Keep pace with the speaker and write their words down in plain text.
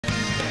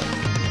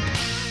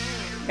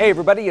Hey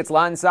everybody, it's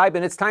Lon Seib,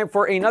 and it's time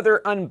for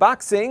another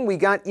unboxing. We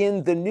got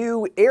in the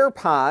new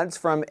AirPods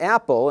from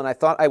Apple, and I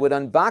thought I would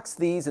unbox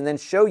these and then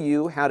show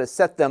you how to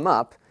set them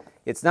up.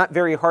 It's not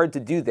very hard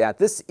to do that.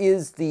 This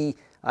is the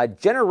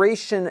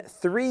Generation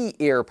 3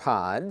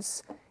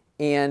 AirPods,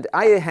 and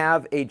I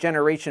have a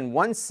Generation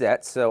 1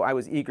 set, so I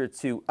was eager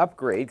to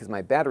upgrade because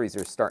my batteries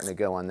are starting to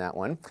go on that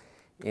one.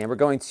 And we're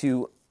going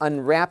to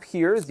unwrap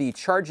here the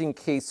charging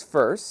case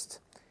first.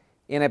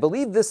 And I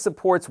believe this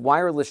supports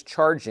wireless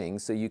charging,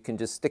 so you can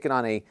just stick it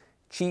on a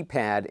Qi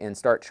pad and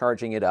start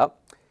charging it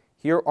up.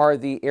 Here are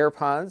the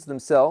AirPods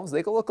themselves.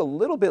 They look a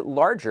little bit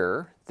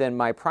larger than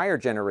my prior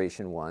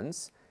generation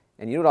ones.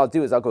 And you know what I'll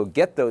do is I'll go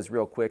get those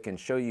real quick and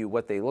show you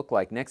what they look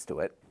like next to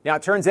it. Now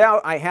it turns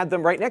out I had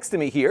them right next to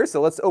me here,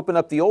 so let's open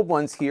up the old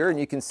ones here and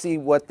you can see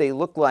what they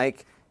look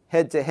like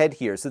head to head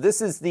here. So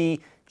this is the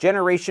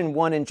Generation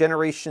 1 and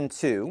Generation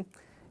 2,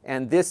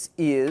 and this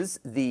is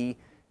the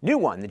new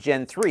one, the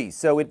Gen 3.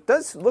 So it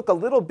does look a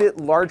little bit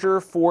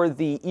larger for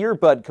the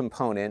earbud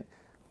component,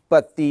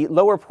 but the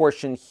lower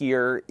portion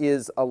here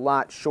is a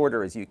lot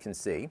shorter, as you can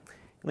see.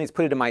 Let me just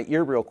put it in my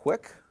ear real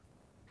quick.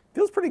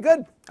 Feels pretty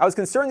good. I was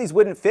concerned these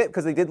wouldn't fit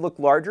because they did look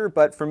larger,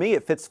 but for me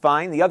it fits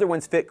fine. The other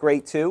ones fit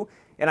great too,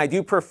 and I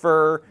do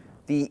prefer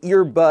the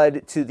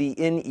earbud to the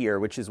in-ear,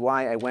 which is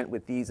why I went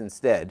with these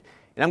instead.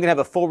 And I'm going to have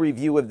a full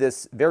review of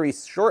this very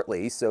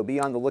shortly, so be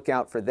on the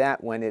lookout for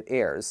that when it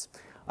airs.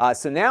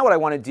 So now what I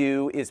want to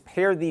do is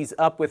pair these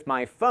up with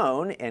my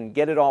phone and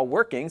get it all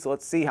working. So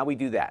let's see how we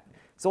do that.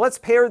 So let's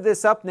pair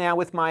this up now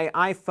with my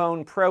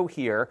iPhone Pro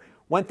here.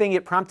 One thing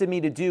it prompted me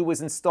to do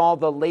was install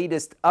the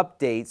latest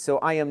update. So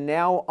I am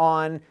now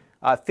on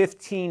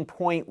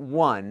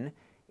 15.1.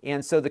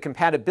 And so the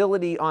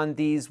compatibility on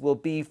these will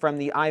be from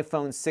the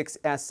iPhone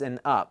 6s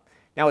and up.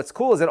 Now what's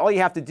cool is that all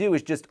you have to do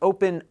is just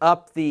open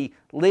up the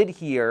lid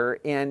here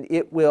and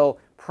it will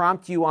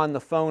prompt you on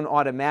the phone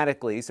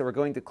automatically. So we're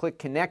going to click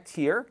connect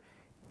here,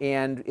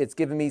 and it's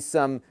given me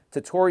some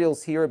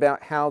tutorials here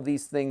about how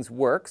these things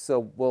work.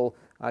 So we'll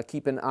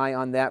keep an eye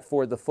on that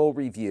for the full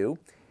review.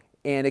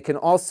 And it can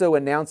also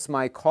announce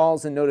my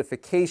calls and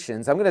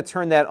notifications. I'm going to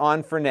turn that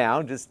on for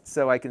now just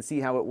so I can see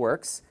how it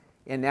works.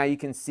 And now you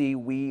can see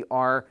we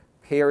are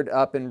paired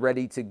up and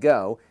ready to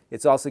go.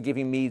 It's also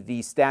giving me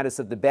the status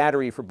of the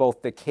battery for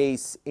both the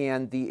case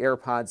and the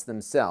AirPods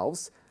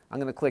themselves. I'm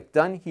going to click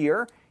done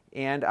here,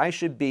 and I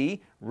should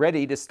be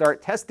ready to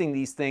start testing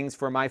these things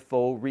for my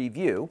full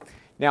review.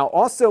 Now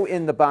also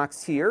in the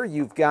box here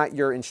you've got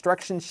your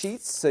instruction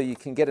sheets so you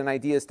can get an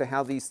idea as to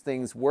how these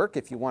things work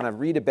if you want to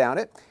read about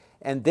it.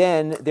 And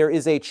then there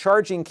is a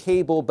charging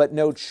cable but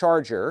no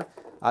charger.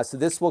 So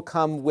this will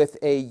come with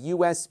a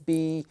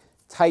USB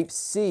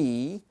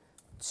Type-C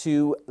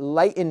to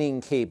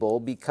Lightning cable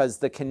because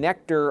the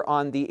connector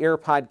on the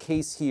AirPod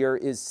case here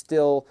is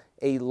still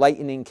a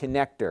Lightning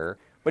connector.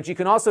 But you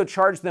can also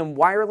charge them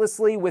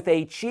wirelessly with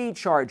a Qi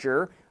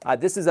charger.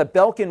 This is a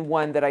Belkin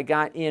one that I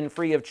got in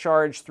free of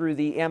charge through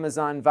the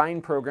Amazon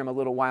Vine program a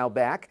little while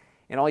back.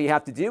 And all you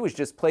have to do is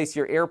just place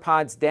your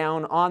AirPods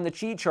down on the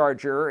Qi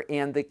charger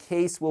and the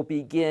case will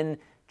begin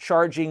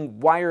charging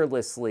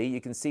wirelessly.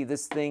 You can see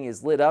this thing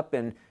is lit up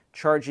and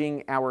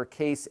charging our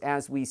case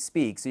as we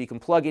speak. So you can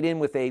plug it in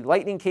with a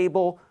Lightning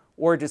cable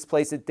or just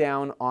place it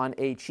down on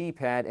a Qi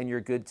pad and you're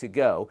good to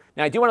go.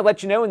 Now I do want to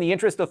let you know in the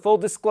interest of full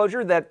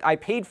disclosure that I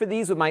paid for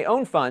these with my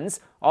own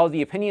funds. All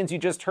the opinions you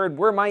just heard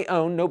were my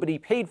own. Nobody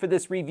paid for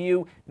this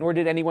review, nor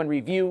did anyone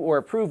review or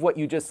approve what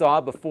you just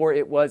saw before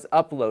it was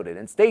uploaded.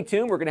 And stay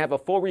tuned, we're going to have a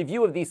full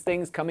review of these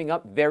things coming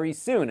up very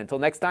soon. Until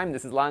next time,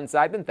 this is Lon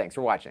Seib, thanks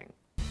for watching.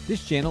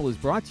 This channel is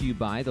brought to you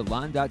by the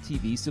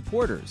Lon.TV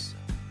supporters,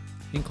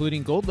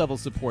 including gold level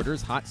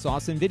supporters Hot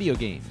Sauce and Video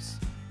Games,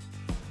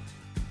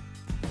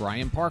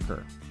 Brian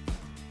Parker,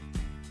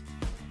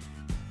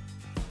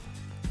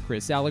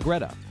 Chris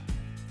Allegretta,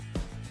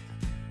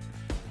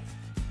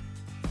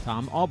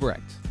 Tom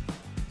Albrecht,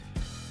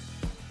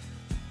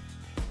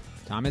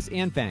 Thomas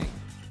Anfang,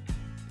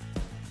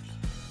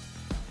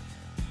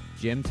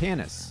 Jim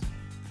Tanis,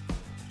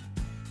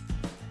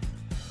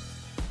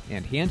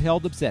 and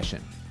Handheld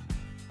Obsession.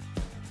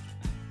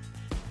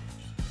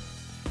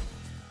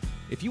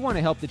 If you want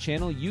to help the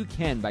channel, you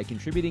can by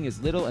contributing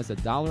as little as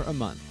 $1 a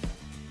month.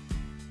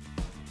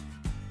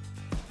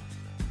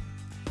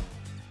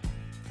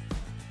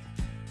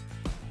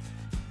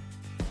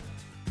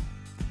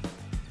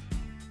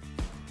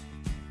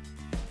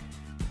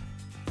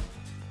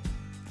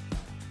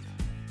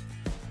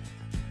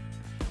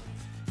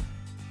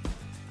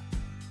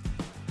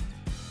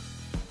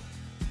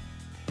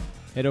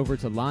 Head over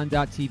to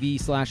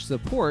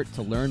lon.tv/support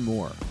to learn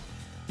more.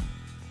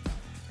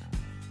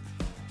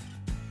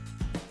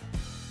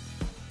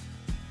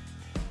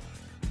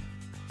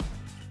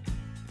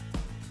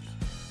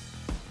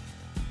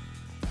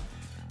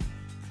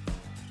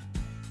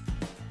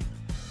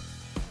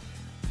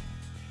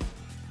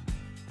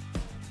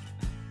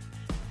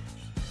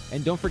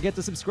 And don't forget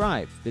to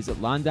subscribe.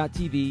 Visit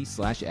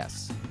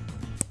lon.tv/s.